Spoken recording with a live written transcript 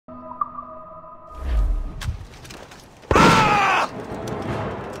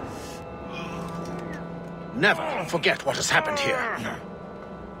never forget what has happened here.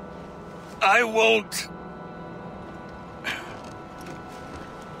 I won't.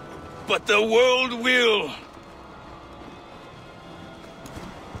 But the world will.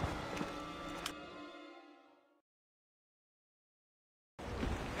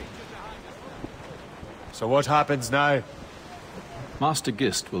 So what happens now? Master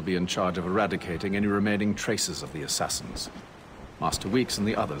Gist will be in charge of eradicating any remaining traces of the assassins. Master Weeks and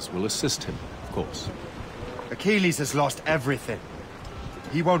the others will assist him, of course. Achilles has lost everything.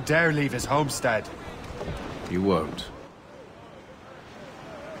 He won't dare leave his homestead. He won't.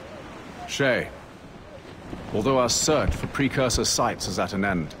 Shay, although our search for precursor sites is at an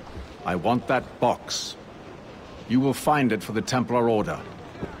end, I want that box. You will find it for the Templar Order,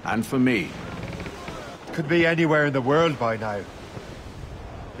 and for me. Could be anywhere in the world by now.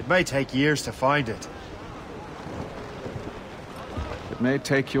 It may take years to find it. It may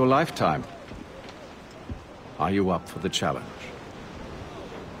take your lifetime. Are you up for the challenge?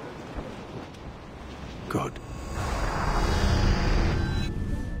 Good.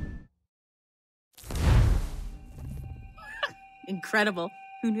 Incredible.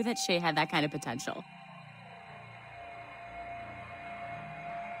 Who knew that Shay had that kind of potential?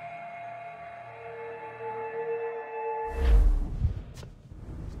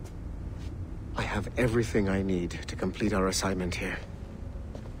 I have everything I need to complete our assignment here.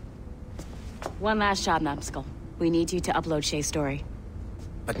 One last job, Numbskull. We need you to upload Shay's story.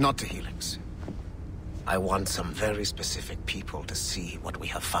 But not to Helix. I want some very specific people to see what we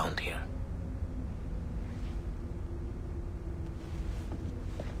have found here.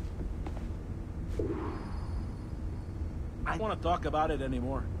 I don't want to talk about it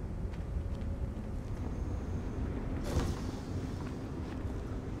anymore.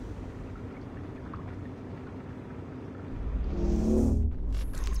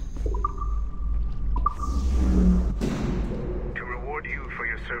 To reward you for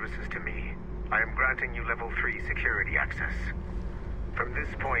your services to me, I am granting you level 3 security access. From this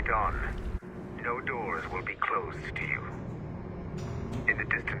point on, no doors will be closed to you. In the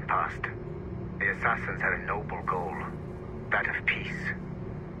distant past, the assassins had a noble goal, that of peace.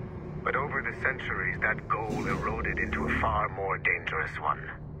 But over the centuries, that goal eroded into a far more dangerous one.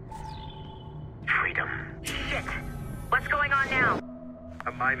 Freedom. Shit! What's going on now?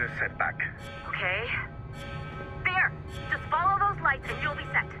 A minor setback. Okay. There! Just follow those lights and you'll be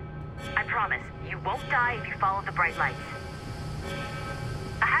set. I promise, you won't die if you follow the bright lights.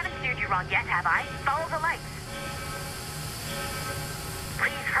 I haven't steered you wrong yet, have I? Follow the lights.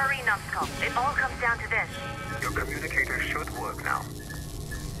 Please hurry, Numbskull. It all comes down to this. Your communicator should work now.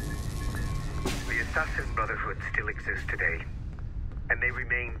 The Assassin Brotherhood still exists today, and they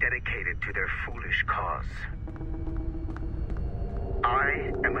remain dedicated to their foolish cause.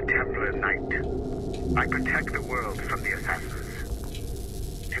 I am a Templar Knight. I protect the world from the Assassins.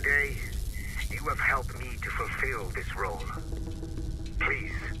 Today, you have helped me to fulfill this role.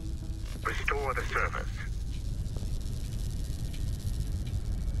 Please, restore the servers.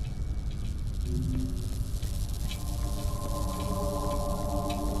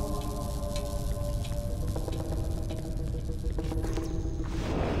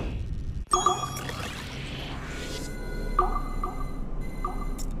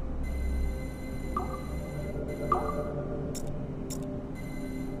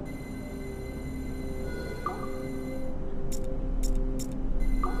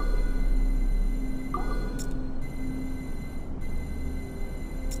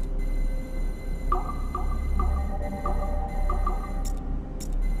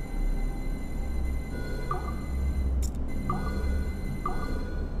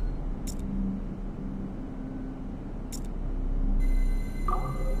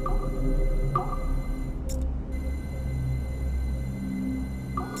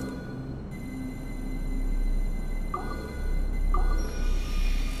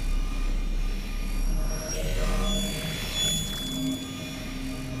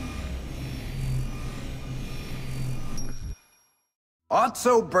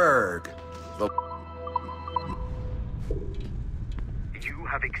 Otso Berg. You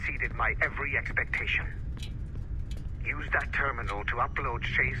have exceeded my every expectation. Use that terminal to upload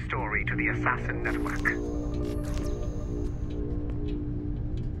Shay's story to the Assassin Network. The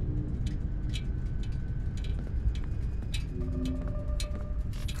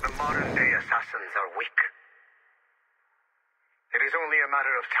modern-day assassins are weak. It is only a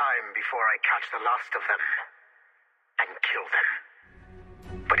matter of time before I catch the last of them and kill them.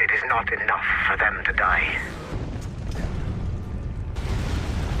 But it is not enough for them to die.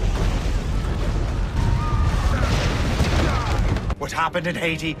 What happened in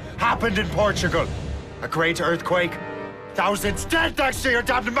Haiti happened in Portugal. A great earthquake? Thousands dead thanks to your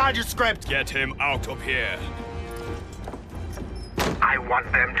damned manuscript! Get him out of here. I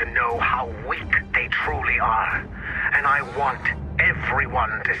want them to know how weak they truly are. And I want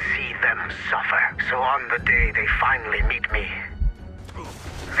everyone to see them suffer. So on the day they finally meet me,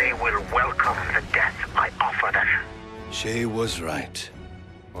 they will welcome the death I offer them. Shay was right.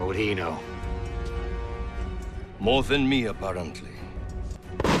 What would he know? More than me, apparently.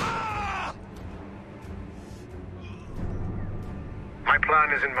 My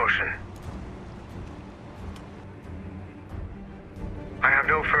plan is in motion. I have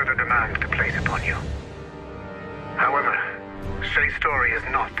no further demands to place upon you. However, Shay's story is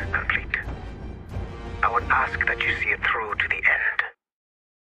not complete. I would ask that you see it through to the end.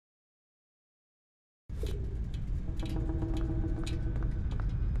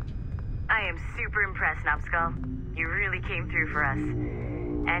 I am super impressed, Numbskull. You really came through for us.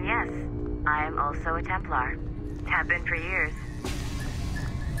 And yes, I am also a Templar. Have been for years.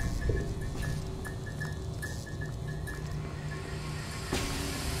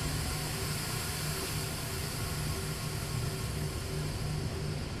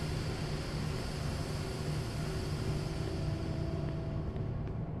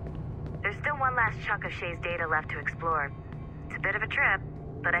 There's still one last chunk of Shay's data left to explore. It's a bit of a trip,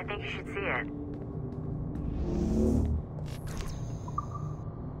 but I think you should see it.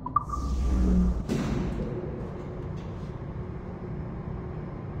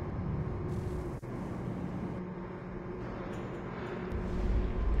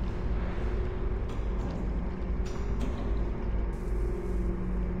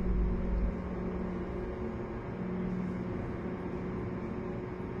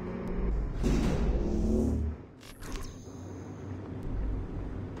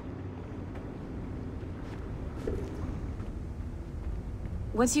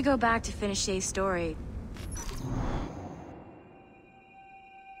 Once you go back to finish Shay's story,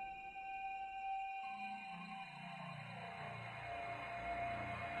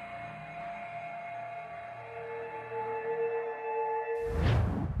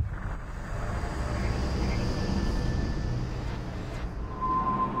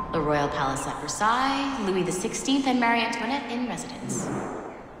 the Royal Palace at Versailles, Louis XVI and Marie Antoinette in residence.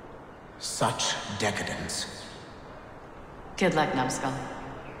 Such decadence. Good luck, Numbskull.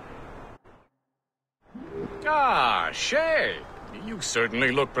 Ah, Shay! You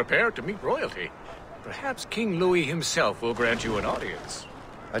certainly look prepared to meet royalty. Perhaps King Louis himself will grant you an audience.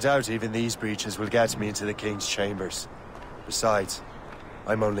 I doubt even these breaches will get me into the king's chambers. Besides,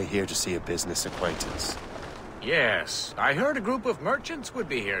 I'm only here to see a business acquaintance. Yes, I heard a group of merchants would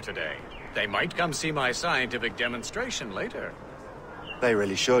be here today. They might come see my scientific demonstration later. They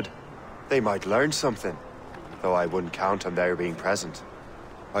really should. They might learn something, though I wouldn't count on their being present.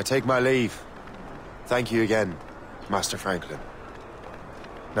 I take my leave. Thank you again, Master Franklin.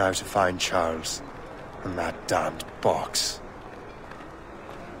 Now to find Charles and that damned box.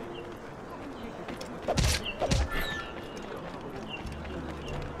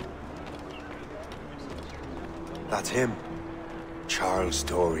 That's him. Charles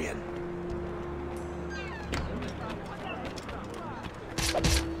Dorian.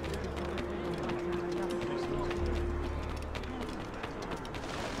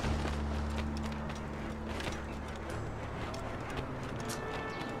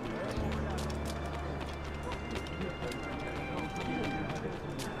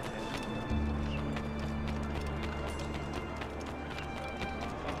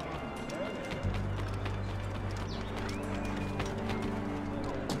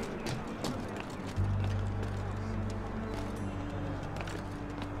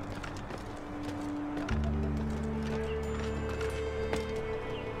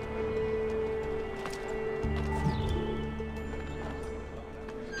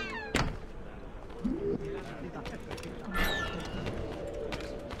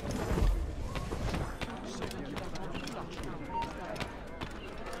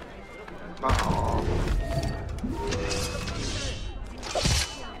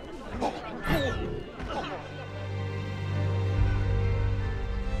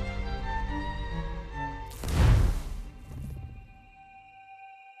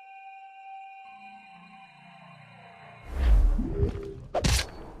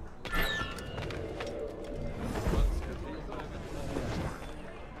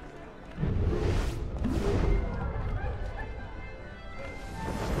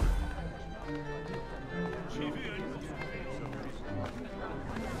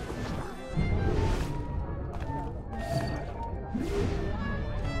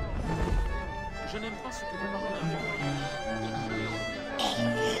 Je n'aime pas ce que vous parlez.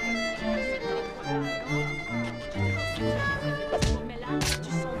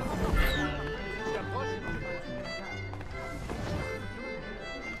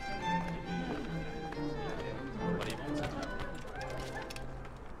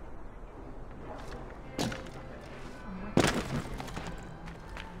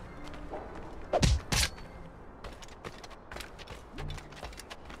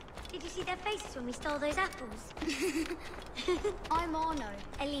 Did you see their faces when we stole those apples? I'm Arno.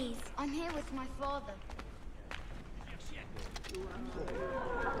 Elise. I'm here with my father.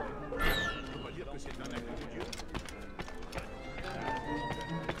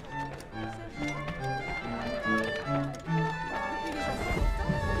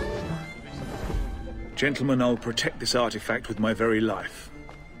 Gentlemen, I'll protect this artifact with my very life.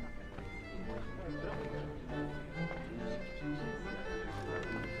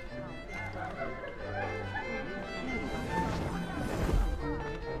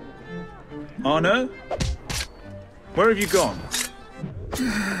 Arno? Where have you gone?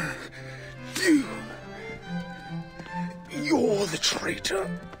 You're the traitor.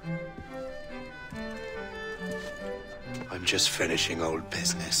 I'm just finishing old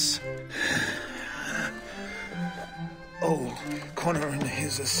business. Oh, Connor and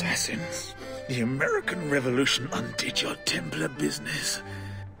his assassins. The American Revolution undid your Templar business.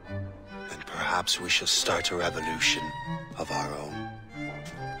 Then perhaps we shall start a revolution of our own.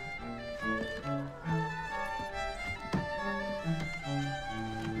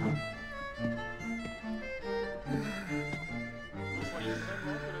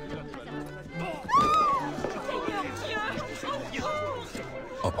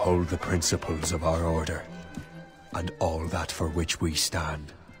 Uphold the principles of our order, and all that for which we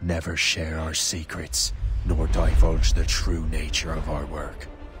stand. Never share our secrets, nor divulge the true nature of our work.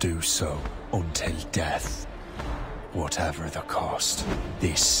 Do so until death, whatever the cost.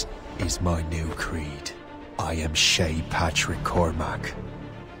 This is my new creed. I am Shay Patrick Cormac,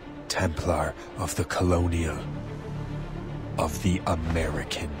 Templar of the Colonial, of the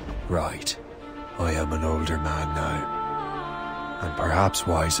American right. I am an older man now, and perhaps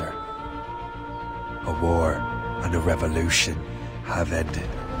wiser. A war and a revolution have ended,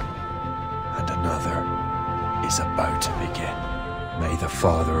 and another is about to begin. May the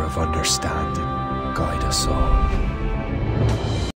Father of Understanding guide us all.